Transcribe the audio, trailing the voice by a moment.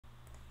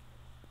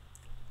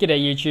G'day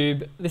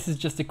YouTube, this is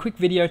just a quick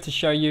video to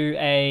show you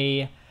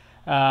a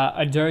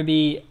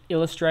Adobe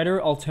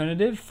Illustrator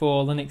alternative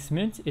for Linux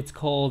Mint. It's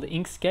called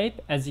Inkscape,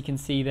 as you can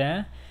see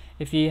there.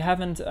 If you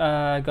haven't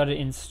got it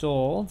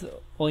installed,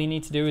 all you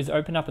need to do is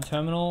open up a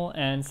terminal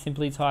and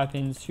simply type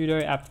in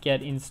sudo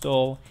apt-get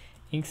install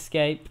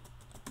Inkscape.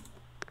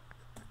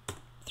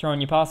 Throw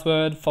in your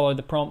password, follow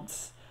the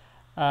prompts.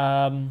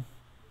 That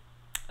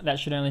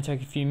should only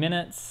take a few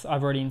minutes.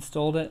 I've already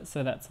installed it,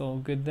 so that's all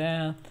good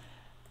there.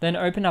 Then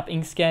open up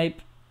Inkscape,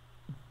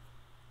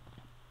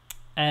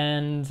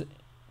 and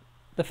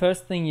the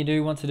first thing you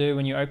do want to do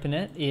when you open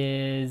it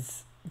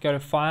is go to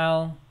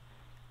File,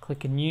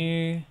 click a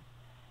New,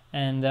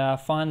 and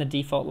find the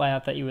default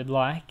layout that you would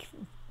like.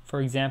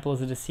 For example,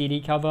 is it a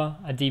CD cover,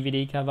 a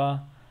DVD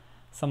cover,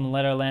 some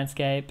letter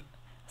landscape,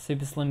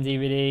 super slim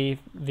DVD,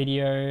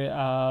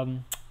 video,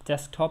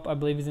 desktop I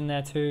believe is in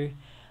there too,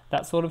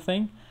 that sort of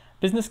thing.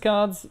 Business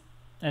cards,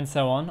 and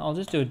so on. I'll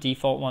just do a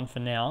default one for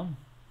now.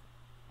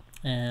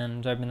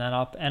 And open that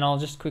up, and I'll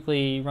just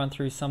quickly run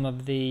through some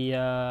of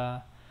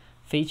the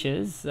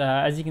features.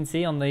 As you can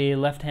see on the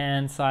left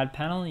hand side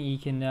panel, you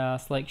can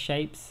select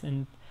shapes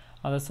and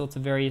other sorts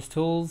of various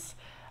tools.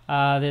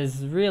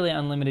 There's really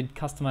unlimited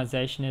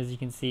customization, as you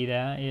can see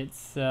there.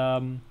 It's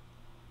you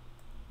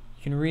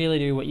can really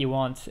do what you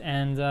want,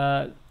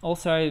 and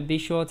also be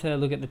sure to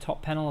look at the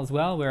top panel as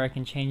well, where I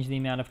can change the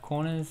amount of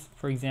corners,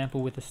 for example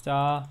with a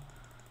star.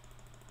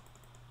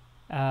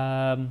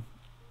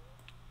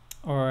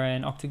 Or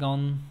an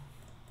octagon,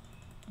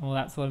 or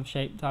that sort of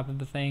shape type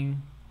of a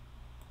thing.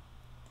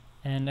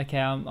 And okay,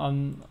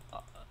 I'm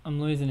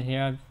losing it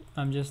here.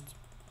 I'm just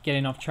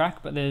getting off track,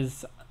 but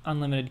there's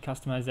unlimited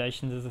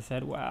customizations, as I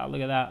said. Wow, look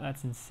at that,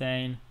 that's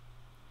insane.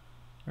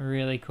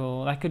 Really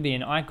cool. That could be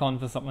an icon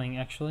for something,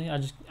 actually. I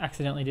just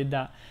accidentally did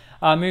that.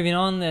 Moving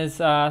on, there's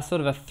sort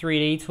of a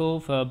 3D tool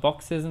for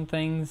boxes and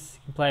things.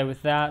 You can play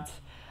with that.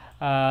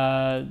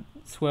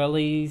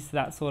 Swirlies,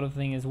 that sort of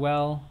thing as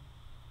well.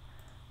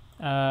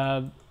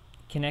 You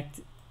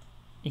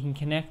can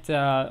connect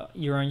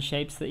your own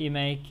shapes that you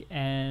make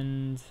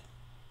and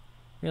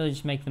really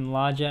just make them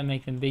larger,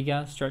 make them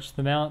bigger, stretch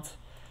them out.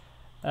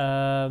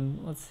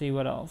 Let's see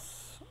what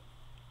else.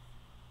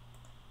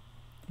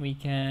 We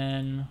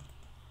can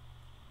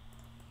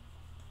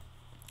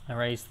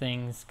erase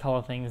things,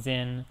 color things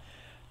in,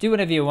 do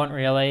whatever you want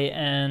really,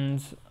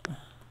 and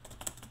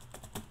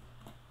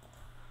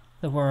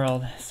the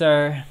world.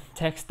 So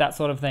text, that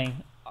sort of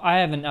thing. I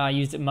haven't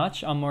used it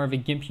much. I'm more of a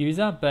GIMP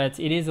user, but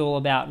it is all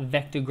about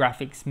vector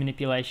graphics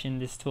manipulation,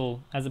 this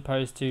tool, as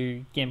opposed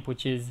to GIMP,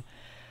 which is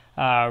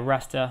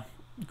raster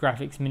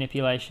graphics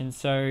manipulation.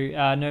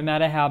 So no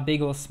matter how big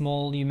or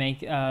small you make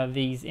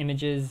these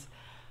images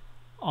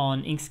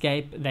on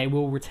Inkscape, they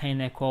will retain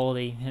their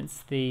quality.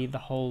 Hence the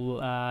whole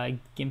the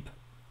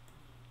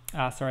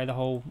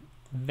whole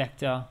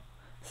vector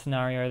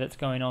scenario that's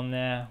going on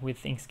there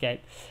with Inkscape.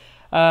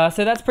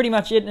 So that's pretty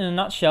much it in a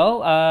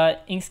nutshell.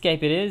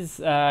 Inkscape it is,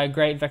 a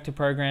great vector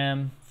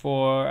program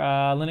for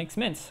Linux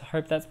Mint.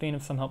 Hope that's been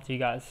of some help to you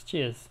guys.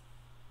 Cheers.